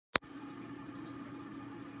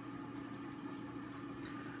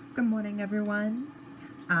Good morning, everyone.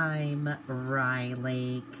 I'm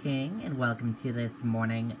Riley King, and welcome to this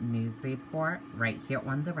morning news report right here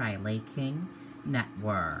on the Riley King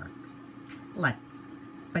Network. Let's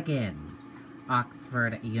begin.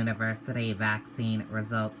 Oxford University vaccine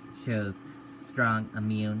result shows strong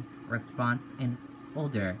immune response in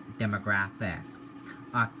older demographic.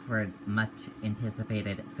 Oxford's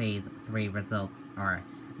much-anticipated Phase 3 results are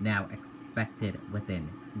now expected within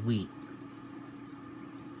weeks.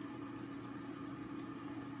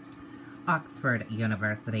 Oxford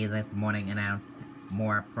University this morning announced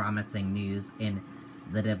more promising news in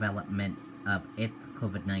the development of its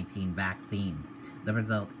COVID-19 vaccine. The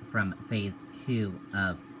result from Phase 2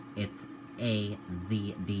 of its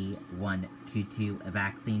AZD122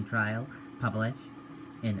 vaccine trial, published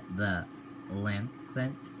in the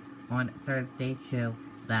Lancet on Thursday, show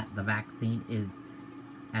that the vaccine is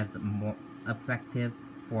as more effective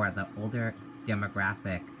for the older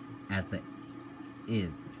demographic as it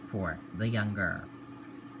is for the younger.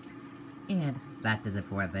 And that does it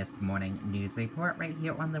for this morning news report right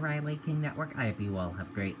here on the Riley King Network. I hope you all have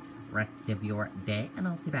a great rest of your day, and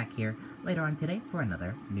I'll see you back here later on today for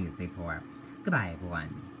another news report. Goodbye,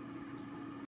 everyone.